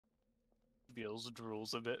Beals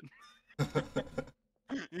drools a bit.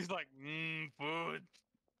 He's like, food.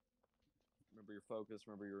 Remember your focus,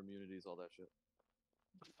 remember your immunities, all that shit.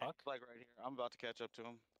 The fuck? Like right here. I'm about to catch up to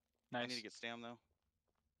him. Nice. I need to get stam though.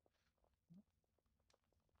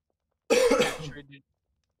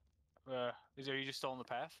 Are you just still on the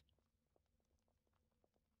path?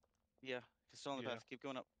 Yeah, he's still on the Yeah. path. Keep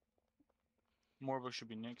going up. Morbo should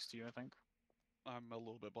be next to you, I think. I'm a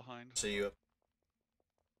little bit behind. See you.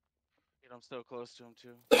 Dude, I'm still close to him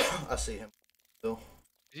too. I see him. Still.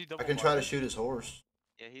 Is he I double can try to boarded? shoot his horse.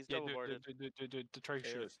 Yeah, he's Yeah, double boarded. try to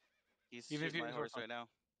shoot it. He's Even if shooting he my was horse on- right now.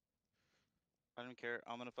 I don't care.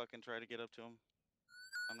 I'm gonna fucking try to get up to him.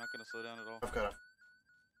 I'm not gonna slow down at all. I've got a.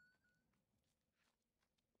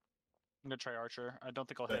 I'm gonna try Archer. I don't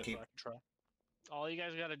think I'll Gotta hit, keep- but I can try. All you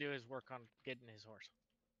guys gotta do is work on getting his horse.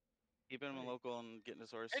 Keeping him local and getting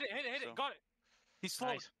his horse. Hit it! So- Got it! He's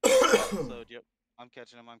slowed. Nice. Slowed, yep. I'm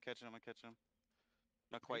catching him. Not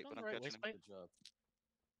quite, going but the I'm right way, catching him. Spike? Good job.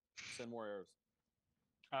 Send more arrows.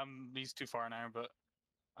 He's too far now, but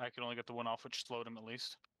I can only get the one off, which slowed him at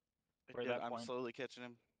least. Right Good, at that I'm point. slowly catching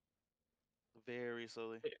him. Very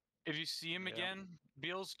slowly. If you see him Yeah. again,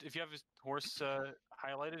 Beals, if you have his horse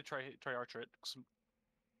highlighted, try Archer it.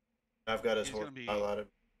 I've got his He's horse gonna be highlighted.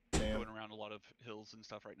 Sam. Going around a lot of hills and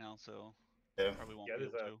stuff right now, so Yeah. probably won't Yeah, be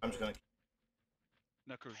able there's to. I'm just gonna.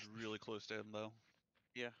 Necro's really close to him though.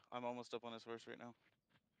 Yeah, I'm almost up on his horse right now.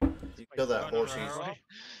 You kill that no, horse. no, He's, no,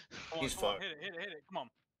 no. he's Come on, fucked. hit it. Come on.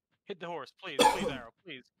 Hit the horse, please. Please, arrow,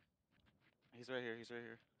 please. He's right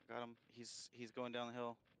here. Got him. He's going down the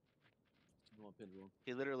hill. Come on, Pendulum.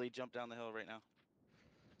 He literally jumped down the hill right now.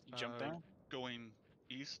 You jump down? Going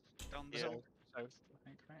east down the Yeah. hill. South, I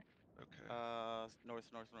think, right? Okay.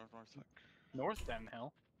 North. North down the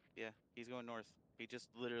hill. Yeah, he's going north. He just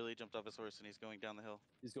literally jumped off his horse and he's going down the hill.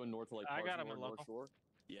 He's going north to like I got him Parsonore, in North local. Shore.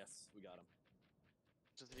 Yes, we got him.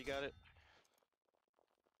 Just if you got it.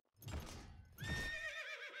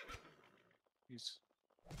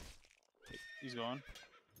 He's going.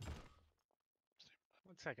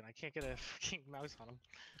 1 second, I can't get a fucking mouse on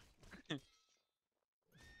him.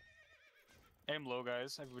 Aim low,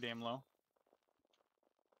 guys. Everybody aim low.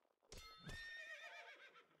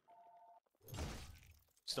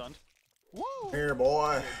 Stunned. Woo! Here,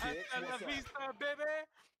 boy. Hasta la vista,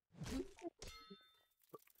 baby!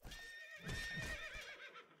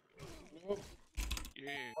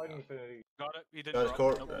 Yeah. Fight Infinity. Got it. He didn't Got his drop.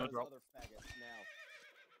 court. Nope, Yeah. no Those drop. other faggots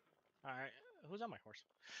now. Alright, who's on my horse?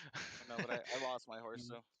 No, but I lost my horse,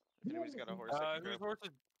 so if anybody's got a horse, I can Whose grab. horse is...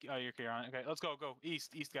 Oh, you're on it. Okay, let's go.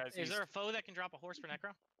 East, guys. Is east. there a foe that can drop a horse for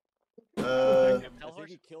Necro? Uh, Hell I think horse?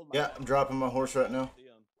 he killed my yeah, I'm dropping my horse right now. See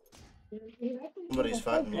him. Somebody's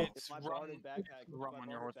fighting me. It's If my rum, guarded backpack, if rum my on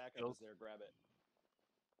your guarded horse backpack skills. is there, grab it.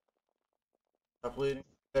 Stop bleeding.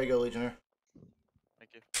 There you go, Legionnaire. Thank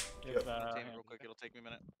you. If, Tame it yeah, real quick. It'll take me a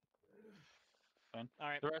minute. fine.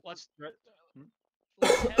 Alright, The rest- let's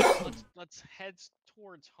Hmm? let's head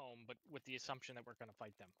towards home, but with the assumption that we're gonna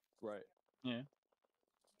fight them. Right. Yeah.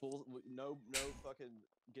 No fucking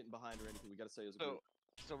getting behind or anything. We gotta say as a So, group.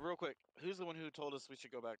 so real quick, who's the one who told us we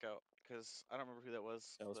should go back out? Because I don't remember who that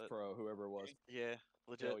was. That was but Pro, whoever it was. yeah,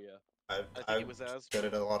 legit. Oh yeah. I think I've it was Az. said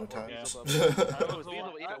it a lot of Or times. Beelzebub. I It was was the one-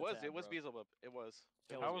 Beelzebub. Yeah, it was. Tab, It was bro. Beelzebub. It was.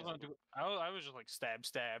 It I was was Beelzebub. I was just like stab.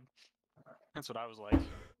 That's what I was like.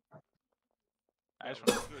 I just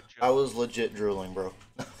want Good I job. was legit drooling, bro.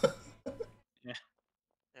 Yeah,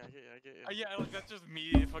 I get you. yeah, like that's just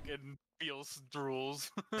me fucking feels drools.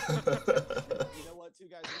 You know what, two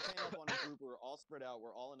guys, we came up on a group. We're all spread out.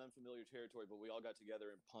 We're all in unfamiliar territory, but we all got together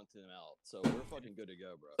and punked him out. So we're fucking good to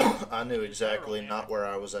go, bro. I knew exactly not where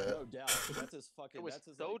I was at. No doubt. That's his fucking. It was that's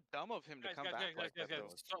his, so like, dumb of him to guys, come back like that, though.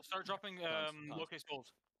 Start dropping Cons. locate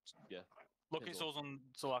souls. Yeah. Locate souls on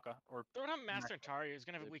Solaka or Throw it on Master Antari, who's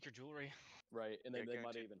gonna have weaker jewelry. right, and then Yeah, they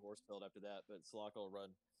might guaranteed. even horse filled after that, but Slaka will run.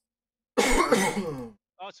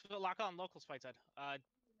 Oh, it's lock on locals fight side.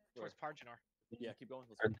 Towards Pargenor. Yeah, keep going.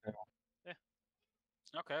 Let's go.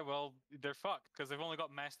 Okay, well they're fucked because they've only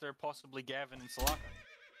got Master, possibly Gavin and Solaka.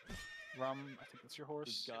 Rum, I think that's your We've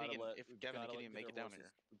horse. gotta can- let. if we've Gavin gotta can let even get make it their down horses.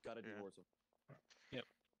 here. We've got to Yeah. divorce them.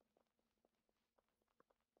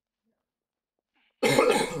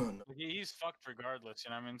 He's fucked regardless,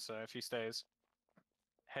 you know what I mean? So if he stays,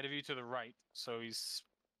 head of you to the right, so he's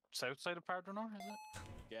south side of Pardonor, is it?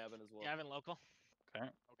 Gavin as well. Gavin local. Okay.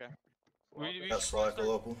 Okay. We That's should like a start-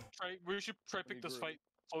 local. we should try pick this Regroup. fight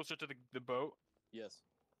closer to the boat. Yes.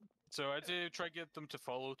 So I'd say try get them to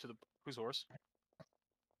follow to the whose horse?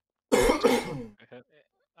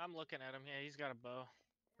 I'm looking at him. Yeah, he's got a bow.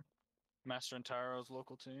 Master and Taro's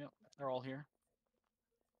local too. Yep, they're all here.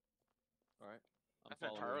 All right. I'm Master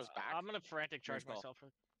following. Taro's back. I'm gonna frantic charge call. myself.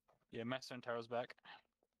 Yeah, Master and Taro's back.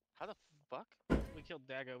 How the fuck? We killed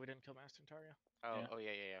Dago. We didn't kill Master Tario. Oh, Yeah. oh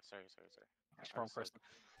yeah. Sorry. That's I wrong was like, person.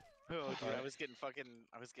 oh, dude, I Alright. was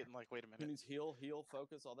getting like, wait a Who minute. needs heal,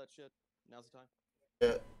 focus, all that shit? Now's the time.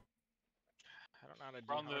 Yeah. I don't know how to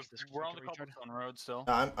We're on the de-horse this. 'cause we're I on can the retard. cobblestone road still.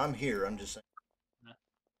 No, I'm here. I'm just saying.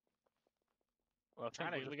 Well, I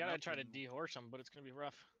think we're We just gotta up try to in- de-horse him, but it's gonna be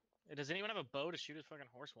rough. Does anyone have a bow to shoot his fucking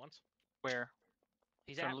horse once? Where?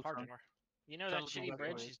 He's Trying to at look for him. Pargenor. You know Trying that to look for shitty him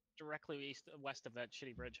bridge? exactly. He's directly west of that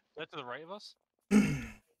shitty bridge. Is that to the right of us?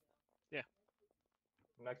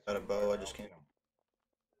 Next Got a to bow, where I just I'll see can't- him.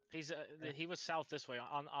 He's he was south this way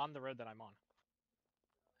on the road that I'm on.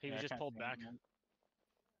 He Yeah, was I just can't pulled see him back. yet.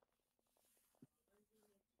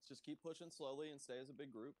 Let's just keep pushing slowly and stay as a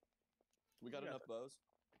big group. We got Yeah. enough bows.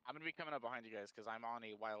 I'm gonna be coming up behind you guys because I'm on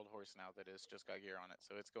a wild horse now that has just got gear on it,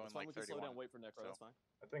 so it's going That's fine. like We can slow 31. down. Wait for Necro. so- That's fine.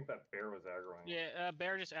 I think that bear was aggroing. Yeah,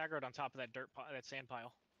 Bear just aggroed on top of that that sand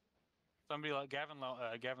pile. Somebody like Gavin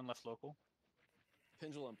left local.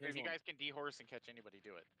 Pendulum. If you guys can de-horse and catch anybody,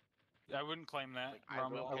 do it. I wouldn't claim that. Like, I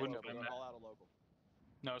Ram, will I catch wouldn't up claim with that. all out of local.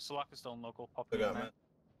 No, Salaka's still in local. Pop I in got there. man.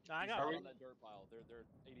 I He's got not him. on that dirt pile. They're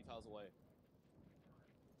 80 tiles away.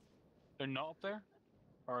 They're not up there?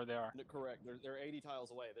 Or they are? No, correct. They're 80 tiles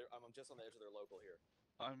away. I'm just on the edge of their local here.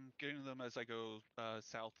 I'm getting them as I go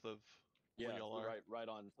south of where Yeah, y'all are. right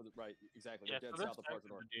on. Right, exactly. Yeah, They're so dead they're south of south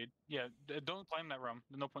Pargenor. of the dude. Yeah, don't claim that rum.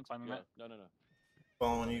 There's no point claiming Yeah, that. no.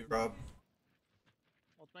 Following you, Rob.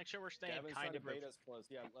 Let's make sure we're staying Gavin's trying kind to of bait grouped. us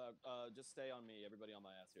close. Yeah, just stay on me. Everybody on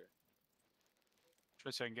my ass here.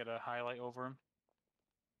 Try so I can get a highlight over him.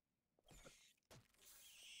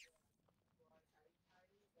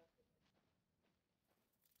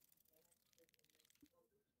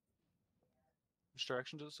 Which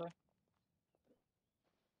direction does it say?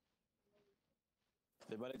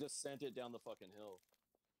 They might have just sent it down the fucking hill.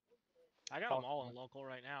 I got them all in local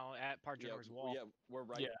right now at Pargenor's wall. Yeah, we're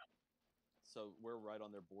right. Yeah. So we're right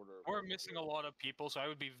on their border. of We're local missing here. a lot of people, so I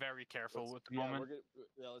would be very careful Let's- with the yeah, moment.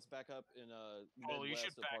 let's back up in Well, you midwest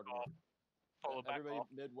should of back Pargenor. off. Follow back Everybody off.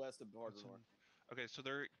 midwest of That's Pargenor. Okay, so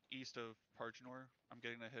they're east of Pargenor. I'm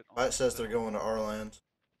getting a hit on. It says the- they're going to our land.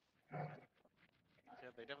 Yeah,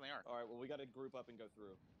 they definitely are. All right, well we got to group up and go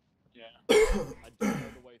through. Yeah. I don't know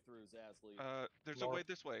the way through. Zaz, lead. There's a way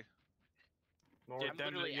this way. North. Yeah, I'm down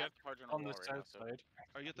literally the, at the Pargenor on wall the right now, south so side.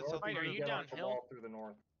 Are you at the North south? Wait, is are gonna you get off the downhill? wall through the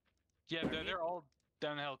north. Yeah, Are they're, we- they're all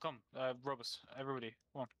down the hill. Come, Robus, everybody,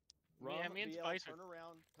 come on. Rum, me and BL, Spice are- turn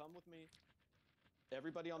around. Come with me.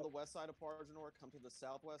 Everybody on the west side of Pargenor, come to the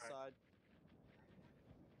southwest side.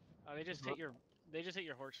 Oh, they just Look. hit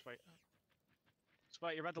your horse, Spite.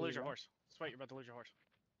 Spite, you're about to There lose you your go. horse. Spite, you're about to lose your horse.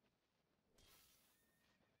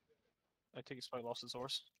 I take it Spite lost his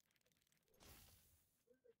horse.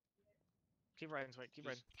 Keep riding, Spite. Keep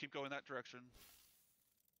riding. Just keep going that direction.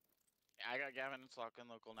 I got Gavin and Slock in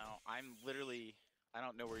local now. I'm literally, I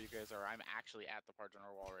don't know where you guys are. I'm actually at the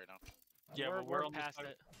Pargenor wall right now. Yeah, we're, but we're we're on the past side-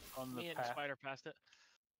 it. On the Me and path. Spider passed it.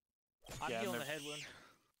 I'm Yeah, and healing the they're- head wound.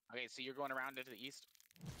 Okay, so you're going around into the east?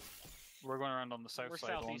 We're going around on the south We're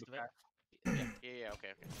side along southeast the of it. path. Yeah,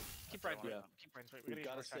 okay. Keep That's what I riding, wanna Yeah. know. keep riding, Spite. We We've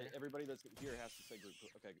gotta got to get stay. horse Everybody that's here has to stay group.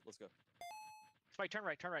 Okay, let's go. Spite, turn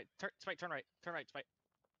right, turn right. Spite, turn right. Turn right, Spite.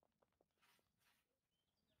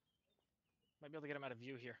 Might be able to get him out of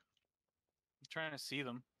view here. I'm trying to see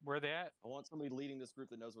them. Where are they at? I want somebody leading this group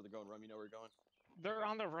that knows where they're going. Rum, you know where you're going. They're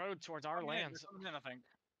on the road towards our Coming in, they're lands. coming in, I think.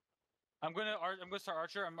 I'm gonna start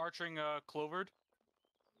Archer. I'm archering Clovered.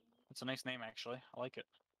 That's a nice name actually. I like it.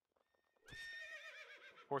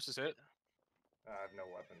 Horses hit. I have no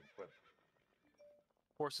weapon equipped.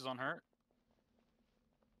 Horses on hurt.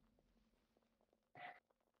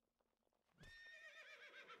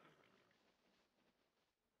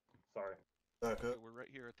 Sorry. Back Okay, up. we're right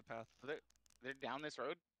here at the path. So they're down this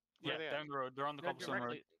road? Where Yeah, are they at? down the road. They're on the They're cobblestone road.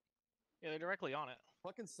 directly, yeah, they're directly on it.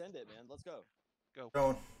 Fucking send it, man. Let's go.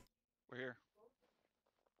 Going. We're here.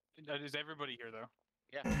 Is everybody here though?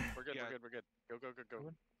 Yeah, we're good, Yeah. we're good.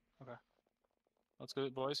 Go. Let's go,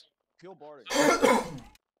 boys. Kill Bardic.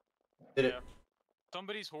 Did it. Yeah.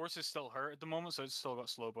 Somebody's horse is still hurt at the moment, so it's still got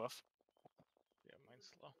slow buff. Yeah, mine's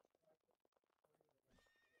slow.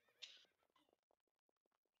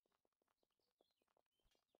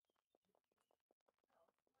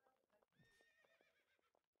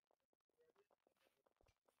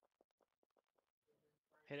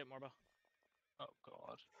 Hit it, Morbo. Oh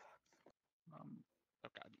god. Oh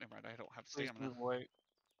god, never mind. I don't have Please stamina. move away.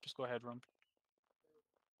 Just go ahead, run.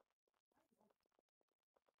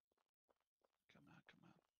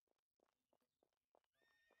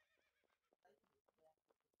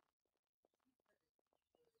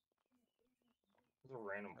 Come on. There's a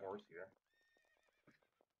random horse here.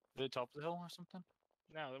 The top of the hill or something?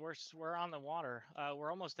 No, we're on the water.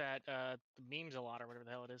 We're almost at the memes a lot or whatever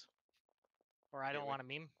the hell it is. Or I don't we- want to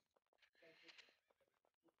meme.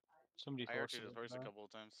 Somebody I heard horse his it voice a there. couple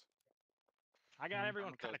of times. I got Mm.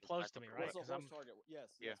 everyone I don't know kind if of that was close to me, back right? What's the 'Cause horse I'm target? Yes,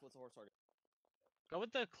 Yeah. yes. What's the horse target? go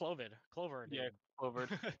with the Clovid. Clover. Yeah, dude. clovered.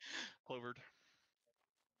 Clovered.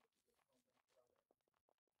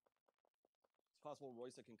 It's possible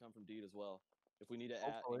Royce can come from Deed as well. If we need to at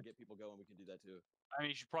Hopefully. and get people going, we can do that too. I mean,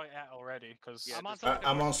 you should probably at already, because... Yeah, I'm on just- Salaka's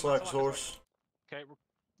I'm on horse, Slack's Salaka's horse. Okay,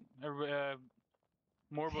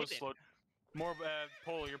 Morbo's Hit it. slow.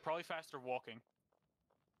 Polo, you're probably faster walking.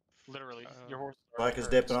 Literally, your horse. Slack is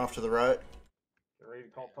dipping off to the right. Get ready to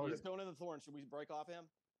call He's target. going to the thorn. Should we break off him?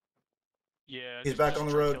 Yeah. He's back on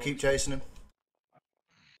the road. Keep chasing him.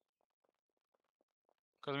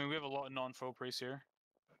 Because I mean, we have a lot of non-faux priests here.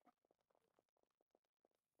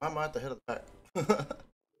 I'm at the head of the pack. Kind of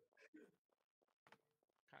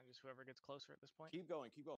just whoever gets closer at this point. Keep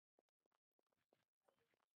going. Keep going.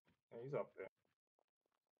 Yeah, he's up there.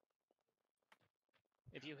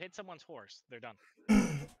 If you hit someone's horse, they're done.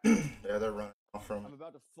 Yeah, they're running off from I'm it.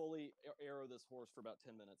 about to fully arrow this horse for about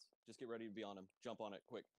 10 minutes. Just get ready to be on him. Jump on it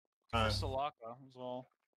quick. Alright. Salaka as well.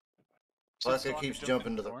 Slacka Salaka keeps jumped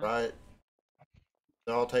jumping in to the thorn. right.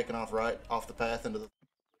 They're all taking off right off the path into the.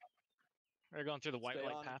 They're going through the white Stay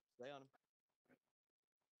light on him. path. Stay on him.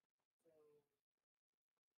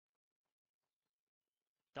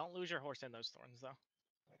 Don't lose your horse in those thorns, though.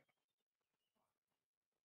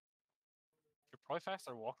 You're probably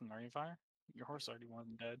faster walking, are you, Fire? Your horse already more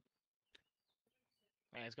than dead.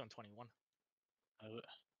 Man, it's going 21. Uh,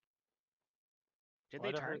 Did why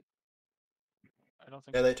they the turn hell- I don't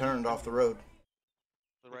think. Yeah, they turned off the road.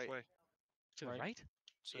 The Which right. way? to the right. right?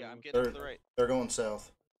 Yeah, I'm So, getting to They're- the right. They're going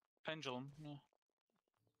south. pendulum. Yeah.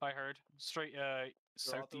 I heard straight They're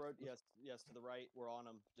south. off the road. Yes, yes, to the right. We're on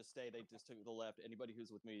them. Just stay. They just took the left. Anybody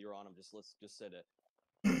who's with me, you're on them. Just sit it.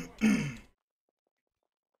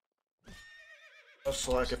 Oh,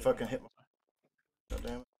 Slack, if I can hit my. God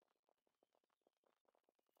damn it.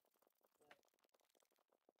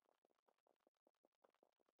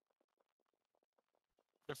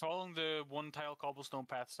 They're following the one tile cobblestone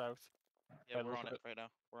path south. Yeah, By we're look on at it right now.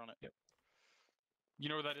 We're on it. Yep. You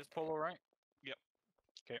know where that is, Polo, right?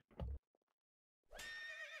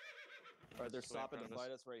 All right, they're Just wait in stopping to front of us.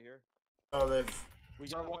 fight us right here. Oh, they've. We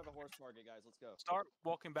Start gotta walk- have a horse target, guys. Let's go. Start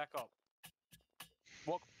walking back up.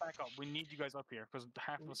 Walk back up. We need you guys up here because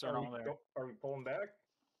half of us are not there. Are we pulling back?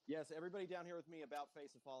 Yes, everybody down here with me. About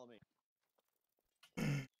face and follow me.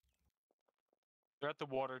 They're at the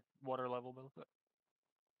water level. But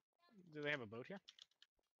Do they have a boat here?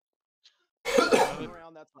 Turn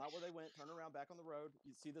around. That's not where they went. Turn around. Back on the road.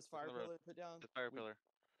 You see this fire on the road. pillar put down? The fire We pillar.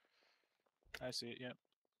 I see it. Yep.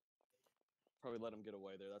 Probably let them get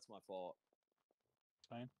away there. That's my fault. It's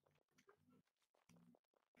fine.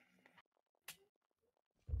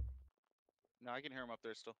 No, I can hear them up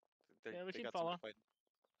there still. Yeah, we they can got follow. somebody fighting.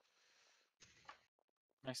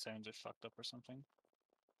 My sounds are fucked up or something.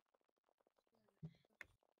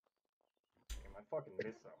 Damn, I fucking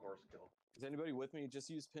missed that horse kill. Is anybody with me? Just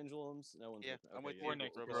use pendulums. No one's Yeah, with me. I'm with Okay, you. We're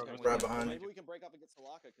next to okay, Robo. okay. I'm Right with you. behind So you. maybe we can break off against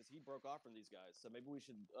Salaka because he broke off from these guys. So maybe we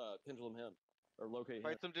should pendulum him or locate him.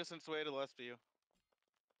 Fight some distance away to the left of you.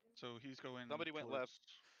 So he's going. Somebody went towards-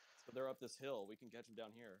 So they're up this hill. We can catch him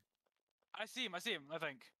down here. I see him. I think.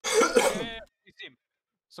 Yeah, you see him.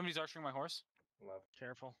 Somebody's archering my horse. Left.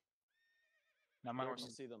 Careful. Now my Where horse do you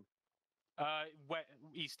is see them?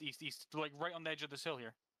 east, like right on the edge of this hill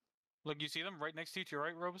here. Look, you see them right next to you to your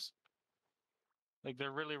right, Robus? Like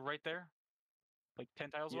they're really right there, like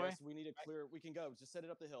 10 tiles away. Yes, we need a clear. We can go. Just set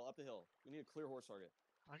it up the hill. Up the hill. We need a clear horse target.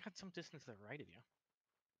 I got some distance to the right of you.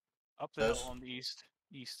 Up the hill Yes. on the east.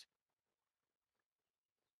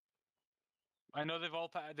 I know they've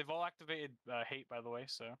all activated hate, by the way.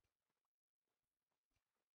 So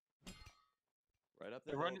Right up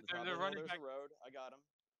the They're hill. running- at the top of they're the hill, running there's back- the road. I got him.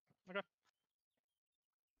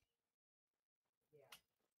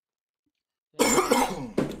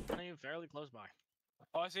 I am fairly close by.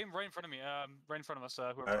 oh, I see him right in front of me. Right in front of us.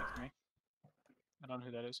 Whoever Alright. next to me. I don't know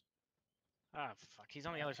who that is. Ah, fuck. He's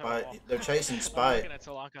on the other side of the wall. They're chasing I'm Spite. looking at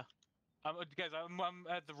Salaka. Guys, I'm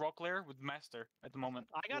at the rock lair with Master at the moment.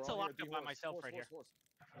 I got We're all here. Salaka The by horse, myself horse, right here. horse,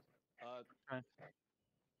 horse.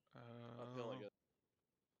 Uphill, I guess.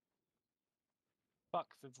 Fuck.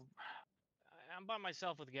 I'm by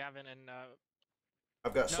myself with Gavin and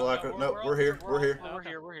I've got No, Slacker. No, all- we're here. We're all- here. We're Okay.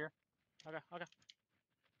 here. We're here. okay.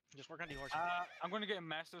 Just work on the horse. I'm going to get a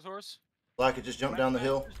Master's horse. Slacker just jumped down the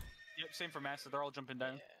hill. Yep, same for Master. They're all jumping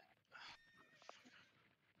down.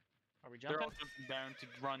 Are we They're jumping? all jumping down to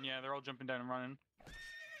run. Yeah, they're all jumping down and running.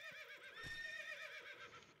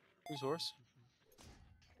 Who's horse?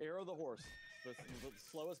 Arrow the horse. The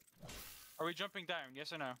slowest. Are we jumping down?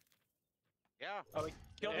 Yes or no? Yeah. Oh,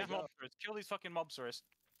 kill Yeah. these mobsters. Kill these fucking mobsters.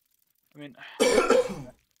 I mean,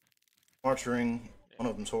 Archering one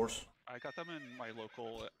of them's horse. I got them in my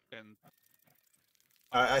local, and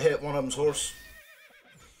I hit one of them's horse.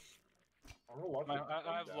 I'm reluctant.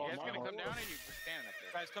 I've You lost guys my gonna come horse. down or you just standing up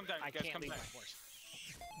there? Guys, come down. I Guys, can't come leave down. my horse.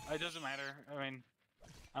 It doesn't matter. I mean,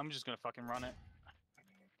 I'm just gonna fucking run it.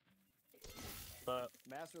 But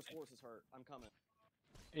Master's horse is hurt. I'm coming.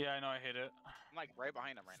 yeah, I know I hit it. I'm like right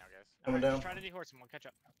behind him right now, guys. Coming Alright, down. just try to dehorse him. We'll catch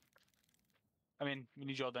up. I mean, we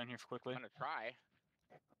need you all down here quickly. I'm gonna try.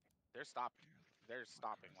 They're stopping. They're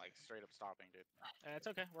stopping, like straight up stopping, dude. It's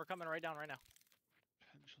okay. We're coming right down right now.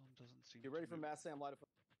 pendulum doesn't seem. Get ready to for move. Mass Sam. Light a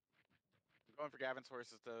I'm going for Gavin's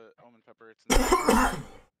horse. It's the Omen Pepper. It's in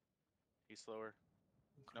he's slower.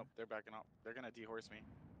 Nope, they're backing up. They're gonna dehorse me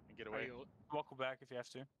and get Are away. you- Walk back if you have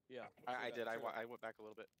to. Yeah. I straight did. up, straight up. I went back a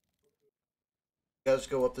little bit. You guys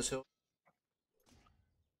go up this hill.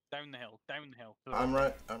 Down the hill. Down the hill. I'm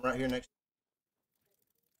right here next.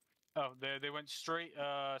 Oh, they went straight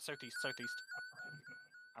southeast. Southeast.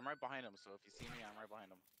 I'm right behind him, so if you see me, I'm right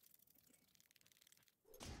behind him.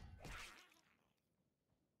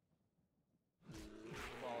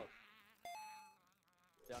 Follow.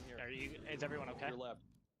 Down here. Is everyone okay? Your left.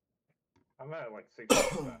 I'm at like 60%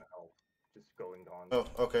 health. Just going on. Oh,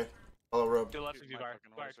 okay. Follow road. To the left Shoot of you, my Bar.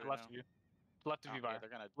 fucking Bar, horse to the right left now. of you. To the left of Oh, you, yeah, Bar. they're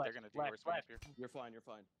gonna Left, dehorse left, me up left. here. You're fine. You're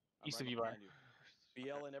fine. I'm East right of you, Bar. behind you.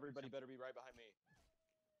 BL and everybody better be right behind me.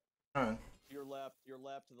 Fine. Your left,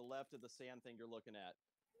 to the left of the sand thing you're looking at.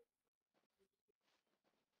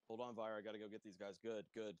 Hold on, Vire. I gotta go get these guys. Good,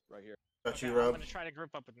 good. Right here. Got Okay, you, I'm Rob. gonna try to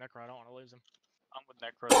group up with Necro. I don't want to lose him. I'm with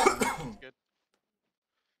Necro. It's good.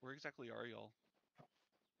 Where exactly are y'all?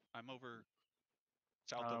 I'm over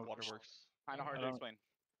south of Waterworks. Kind of hard I to don't- explain.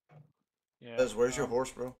 Yeah. Says, where's your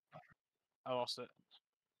horse, bro? I lost it.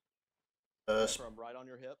 From right on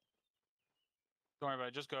your hip. Don't worry about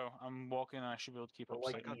it. Just go. I'm walking and I should be able to keep We're up.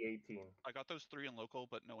 like slightly. E18. I got those 3 in local,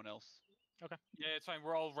 but no one else. Yeah, it's fine.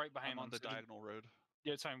 We're all right behind I'm them. on the so diagonal road.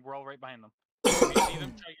 Yeah, it's fine. We're all right behind them. If you see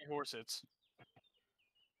them, try to get horse hits.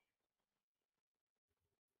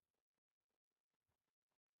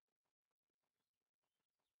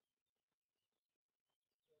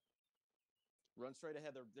 Run straight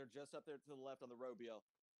ahead. They're just up there to the left on the road, BL.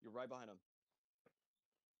 You're right behind them.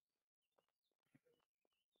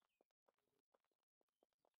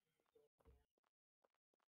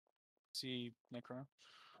 See Necro.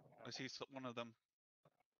 I see one of them.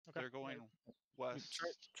 Okay. They're going west.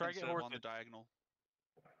 try to get instead of horse on the hit. diagonal.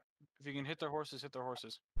 If you can hit their horses, hit their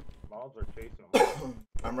horses. Mobs are chasing them.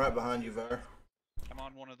 I'm right behind you, Var. I'm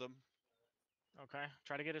on one of them. Okay.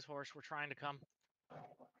 Try to get his horse. We're trying to come.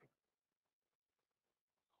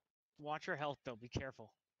 Watch your health, though. Be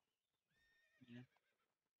careful.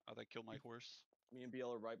 Oh, they killed my horse. Me and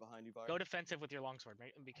BL are right behind you, Vire. Go defensive with your longsword.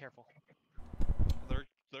 Be careful.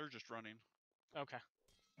 They're just running. Okay.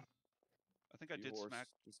 I think I You did horse, smack.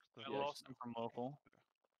 just- the- I yeah, lost them from local.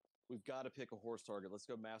 We've got to pick a horse target. Let's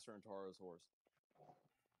go Master and Taro's horse.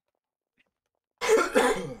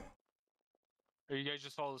 Are you guys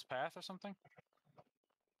just follow this path or something?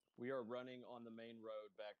 We are running on the main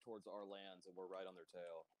road back towards our lands, and we're right on their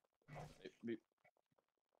tail.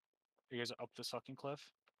 You guys are up this fucking cliff?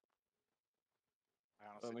 I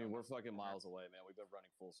honestly I mean, don't we're know. fucking miles away, man. We've been running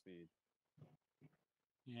full speed.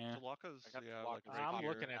 Yeah. Talaka's, I got yeah, Talaka like right right I'm here.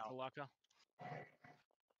 looking at now. Talaka.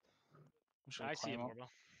 Should I see it, climb up? Morbo.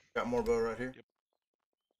 Got more bow right here. I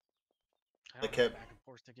They don't have a kept- backup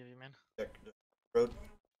horse to give you, man. Check the road.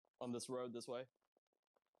 On this road, this way.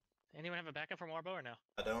 Anyone have a backup for Morbo or no?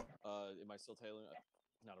 I don't. Am I still tailing?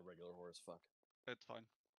 Not a regular horse. Fuck. It's fine.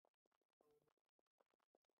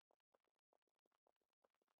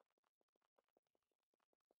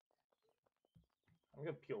 I'm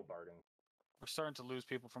gonna peel Barden. We're starting to lose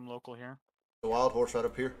people from local here. The wild horse right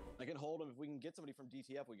up here. I can hold him if we can get somebody from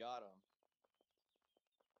DTF. We got him.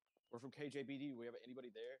 We're from KJBD. We have anybody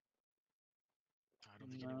there? I don't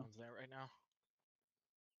think No. anyone's there right now.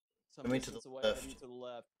 Some I mean, to distance the away, ahead of you left. to the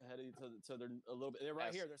left, ahead of you to the, so they're a little bit. They're right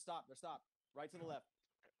Yes. here. They're stopped. They're stopped. Right to the left.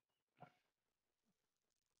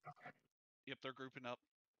 Yep, they're grouping up.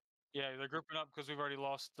 Yeah, they're grouping up because we've already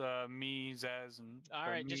lost me, Zaz, and. All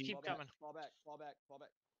right, just keep Fall back, coming. Fall back. Fall back. Fall back.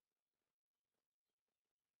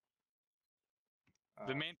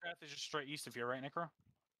 The main path is just straight east of here, right, Necro?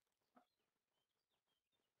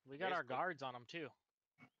 We got our Basically. guards on them too.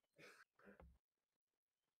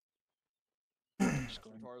 Just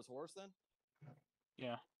going. Taro's horse then.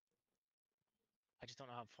 Yeah. I just don't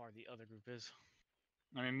know how far the other group is.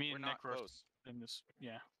 I mean, me We're and not Nick were close. in this.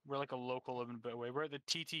 Yeah, we're like a local living a bit away. We're at the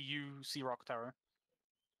TTU Sea Rock Tower.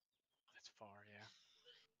 That's far, yeah.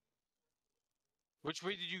 Which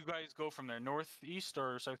way did you guys go from there? Northeast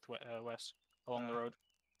or southwest along the Uh, road?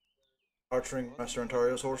 Archering Well, Master the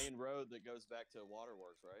Ontario's horse. main road that goes back to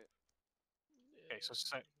Waterworks, right? Okay, so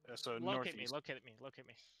so Locate me, northeast. locate me, locate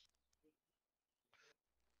me.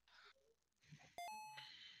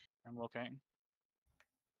 I'm locating.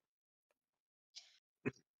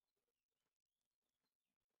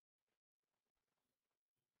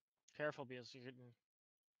 Careful, because you're getting.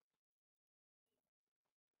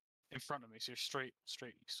 In front of me, so you're straight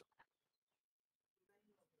east.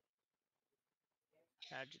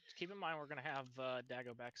 Just keep in mind we're gonna have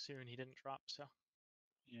Dago back soon. He didn't drop, so.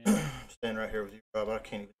 Yeah. Stand right here with you, Rob. I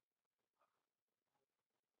can't even.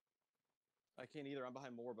 I can't either. I'm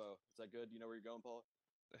behind Morbo. Is that good? You know where you're going, Paul?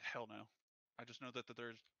 Hell no. I just know that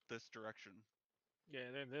there's this direction.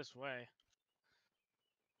 Yeah, they're this way.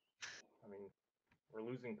 I mean, we're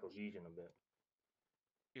losing cohesion a bit.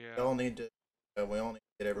 Yeah. We all need to. We all need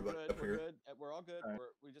to get everybody We're good. up We're here. good. We're all good. Alright.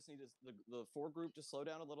 We just need to, the four group to slow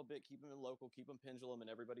down a little bit, keep them in local, keep them pendulum, and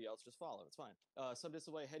everybody else just follow. It's fine. Some distance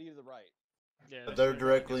away, head you to the right. Yeah, They're going to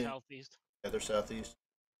directly- southeast. Yeah, they're southeast.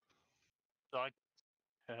 So I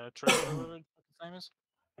Trey, whatever his name is.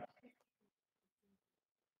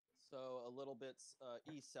 So a little bit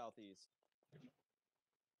east southeast.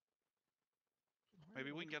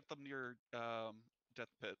 Maybe we can get them near Death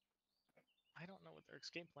Pit. I don't know what their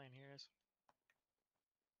escape plan here is.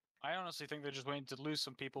 I honestly think they're just waiting to lose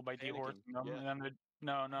some people by Panicking, dehorsing them, yeah. and then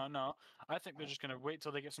no. I think they're just gonna wait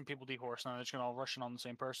till they get some people dehorsed, and then they're just gonna all rush in on the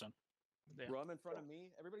same person. Yeah. Rum in front of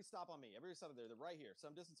me. Everybody stop on me. Everybody stop there. They're right here,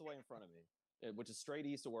 some distance away in front of me, which is straight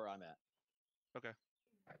east of where I'm at.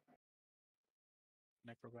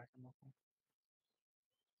 Necroback and local.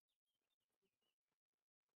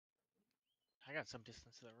 I got some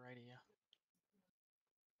distance to the right of you.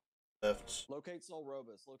 Left. Locate Soul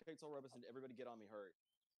Robus. Locate Soul Robus, and everybody get on me. Hurry.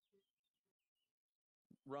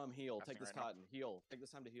 Rum, heal. Happening Take this right now. cotton. Heal. Take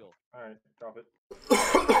this time to heal. All right, drop it.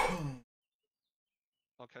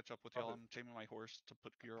 I'll catch up with Drop y'all. it. I'm taming my horse to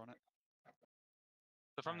put gear on it.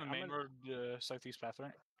 So from the Alright, I'm main road, southeast path,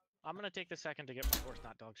 right? I'm gonna take the second to get my horse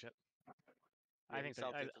not dog shit. I Yeah, think he's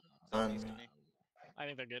they, southeast of me. I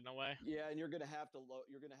think they're getting away. Yeah, and you're gonna have to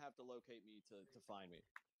locate me to find me.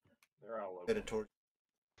 They're all local. Headed towards.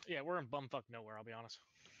 Yeah, we're in bumfuck nowhere. I'll be honest.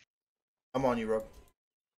 I'm on you, Rob.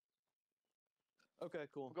 Okay,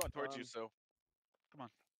 cool. I'm going towards you, Um, so Come on.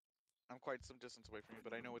 I'm quite some distance away from you,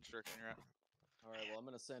 but I know which direction you're at. All right, well, I'm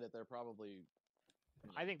gonna send it. They're probably.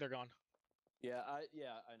 I think they're gone. Yeah,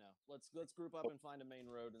 I know. Let's group up and find a main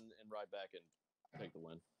road and ride back and take the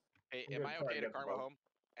win. Hey, I'm am gonna I try okay to to get the karma boat. home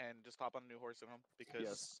and just hop on a new horse at home? Because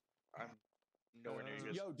Yes. I'm nowhere near you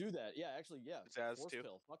guys. Yo, do that. Yeah, actually, yeah. Zaz, horse too.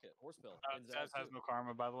 pill. Fuck it. Horse pill. And Zaz has too. no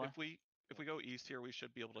karma, by the way. If we go east here, we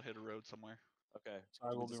should be able to hit a road somewhere. Okay. So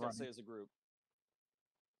I we will be just gotta running. stay as a group.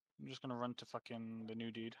 I'm just gonna run to fucking the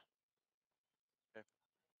new deed.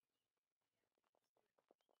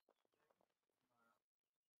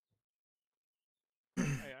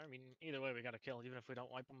 I mean, either way, we got to kill. Even if we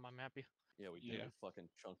don't wipe them, I'm happy. Yeah, we did. Yeah. We fucking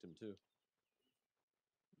chunked him too.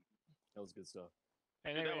 That was good stuff.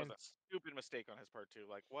 And, Dude, that and was a stupid mistake on his part too.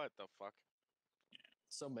 Like, what the fuck?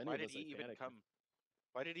 So many Why of did us he like, even panicked. come?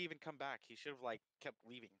 Why did he even come back? He should have like kept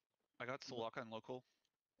leaving. I got Salaka and local.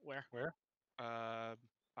 where?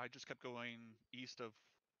 I just kept going east of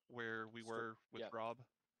where we Stri- were with yeah. Rob.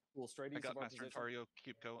 Well, straight I east of got our Master position. Ontario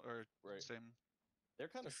keep going, or Right. same. They're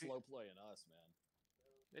kind of If he- slow playing us,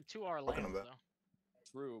 man. To our Talking lands, about- though.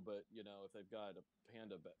 True, but you know, if they've got a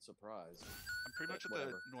panda surprise. I'm pretty much at the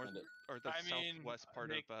Whatever, north send it. or the I mean, southwest part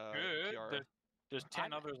they of could. Kiara. There's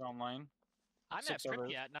 10 I'm- others online. I'm at 6 others.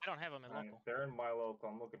 Pripyat, and I don't have them in Alright, local. they're in my local.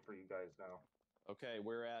 I'm looking for you guys now. Okay,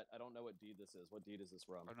 we're at. I don't know what deed this is. What deed is this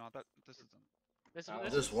from? Oh no, that this isn't. This is Oh,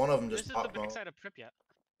 this, Just is, one of them this just is the popped on. backside of Pripyat.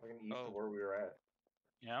 Looking east Oh. of where we were at.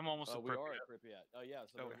 Yeah, I'm almost Oh, at we are Pripyat. at Pripyat. Oh yeah,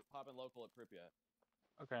 so Okay. they're popping local at Pripyat.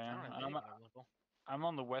 Okay, I don't have I'm, anyone in local. I'm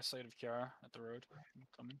on the west side of Kiara at the road. I'm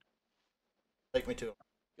coming. Take me to him.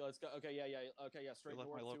 Go, let's go. Okay, yeah. Okay, yeah. Straight left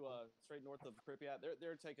my north to local. straight north of Pripyat.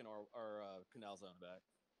 They're taking our canal zone back.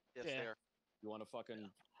 Yes, Yeah. they are. You want to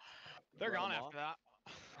fucking? They're run gone them after off?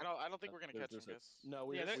 that. I don't think we're gonna catch them, There's guys. No,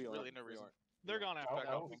 we Yeah, we there's aren't. really no We reason. aren't. They're gone after I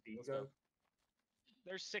that. don't see you Let's go. guys.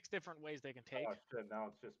 There's 6 different ways they can take. Oh shit! Now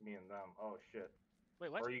it's just me and them. Oh shit! Wait,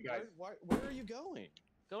 what? Where are you guys? Where are you going?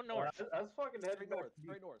 Go Oh, north. I was fucking heading Straight back north. east.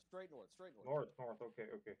 Straight north. Straight north. Straight north. North. Okay.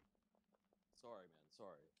 Sorry, man.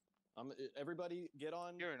 Sorry. Everybody get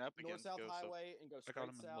on Gearing up again. north-south Go, so highway and go I straight got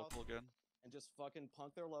him in south. local again. and just fucking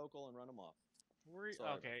punk their local and run them off. Sorry.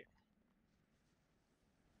 Okay.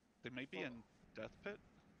 They might be in Death Pit.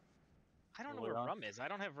 I don't know Well, where yeah. Rum is. I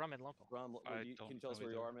don't have Rum in local. Rum, I can you don't tell us know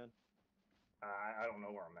where you either. are, man? I don't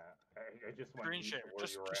know where I'm at. I just went Screen east share. of where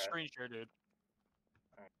Just you were at. screen share, dude.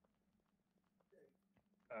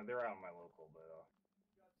 They're out of my local, but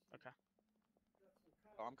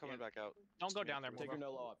Oh, I'm coming back out. Don't go Just down there. make Take We'll,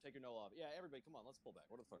 your NOLA off. Take your NOLA off. Yeah, everybody, come on, let's pull back.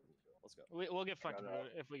 What the fuck are we doing? Let's go. we'll get fucked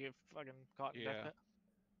got if we get fucking caught in Yeah. Death Pit.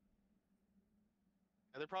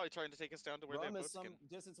 And they're probably trying to take us down to where Rum they is some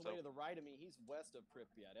distance away so- to the right of me. He's west of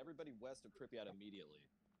Pripyat. Everybody west of Pripyat immediately.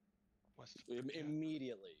 West.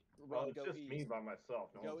 Immediately. well, Rum, it's go just east. me by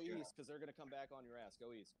myself. No Go one's gonna- east, because they're gonna come back on your ass.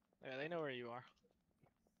 Go east. Yeah, they know where you are.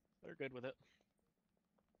 They're good with it.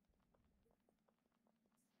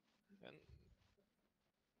 And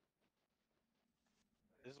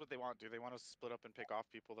This is what they want, do they want us to split up and pick off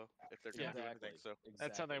people though? If they're gonna do anything, so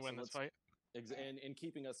that's how they Exactly. win So this let's- fight. And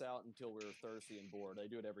keeping us out until we're thirsty and bored. They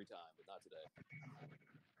do it every time, but not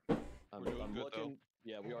today. I'm doing good, looking.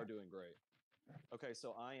 Yeah, we are doing great. Okay,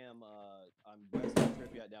 so I'm west of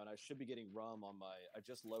Pripyat now, and I should be getting Rum on my. I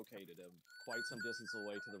just located him quite some distance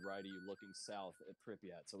away to the right of you, looking south at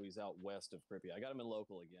Pripyat. So he's out west of Pripyat. I got him in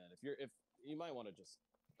local again. If you might want to just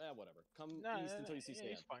whatever. Come No, east until you see yeah, sand.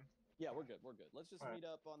 he's fine. Yeah, we're good. We're good. Let's just Alright. meet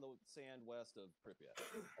up on the sand west of Pripyat.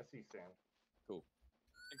 I see Sam. Cool.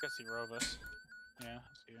 I think I see Rovus. Yeah,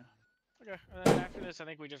 I see you. Okay, and then after this, I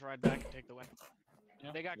think we just ride back and take the win.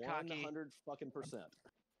 Yeah. They got cocky. 100 fucking %.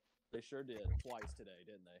 They sure did twice today,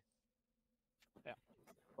 didn't they? Yeah.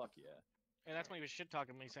 Fuck yeah. And that's when he was shit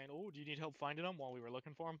talking me, saying, "Oh, do you need help finding them?" While we were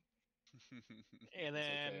looking for him. And It's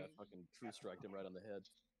then okay. I fucking true striked him right on the head.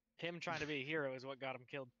 him trying to be a hero is what got him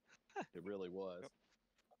killed. It really was.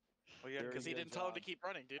 Oh yeah, Very because he good didn't tell him to job. keep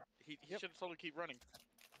running, dude. He Yep. should have told him to keep running.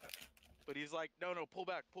 But he's like, no, pull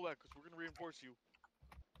back, because we're gonna reinforce you.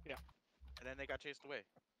 Yeah. And then they got chased away.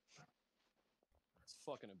 It's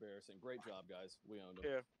fucking embarrassing. Great job, guys. We owned him.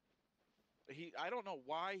 Yeah. I don't know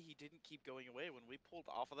why he didn't keep going away when we pulled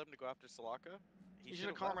off of them to go after Salaka. He should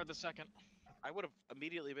have karma the second. I would have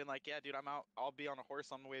immediately been like, yeah, dude, I'm out. I'll be on a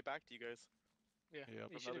horse on the way back to you guys. Yeah, Yep. he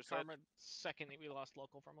From should the have other side. karma second that we lost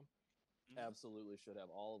local from him. Absolutely should have.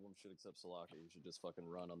 All of them should except Salaka. You should just fucking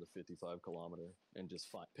run on the 55 kilometer and just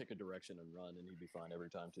pick a direction and run, and he'd be fine every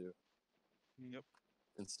time too. Yep.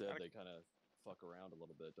 Instead, Gotta- they kind of fuck around a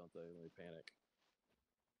little bit, don't they? When they panic.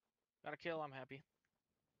 Got a kill. I'm happy.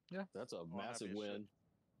 That's a I'm massive happy as shit. win.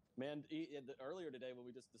 Man, earlier today when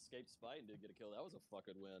we just escaped Spite and didn't get a kill, that was a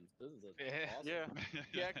fucking win. This is Yeah. awesome. Yeah.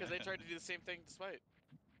 Yeah, because they tried to do the same thing to Spite.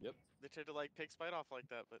 Yep. They tried to like take Spite off like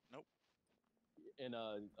that, but nope. And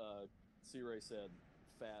C-Ray said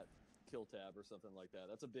fat kill tab or something like that.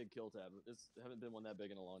 That's a big kill tab. Haven't been one that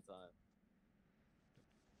big in a long time.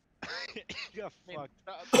 Yeah, I mean,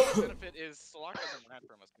 fuck. the benefit is Salaka doesn't ran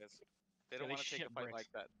from us, guys. They don't they want to take a shit fight bricks.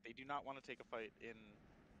 like that. They do not want to take a fight in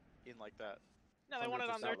like that. No, they want it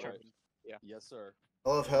on their 100% terms. right. Yes, sir. I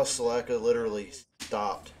love how Salaka literally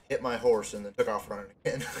stopped, hit my horse, and then took off running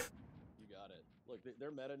again. You got it. Look,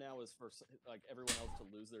 their meta now is for like everyone else to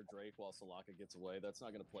lose their Drake while Salaka gets away. That's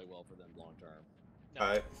not going to play well for them long term. No.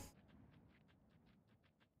 Alright.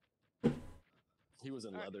 He was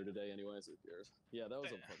in Alright. leather today, anyways. Who cares? Yeah, that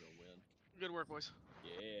was a Yeah. fucking win. Good work, boys.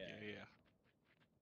 Yeah. Yeah.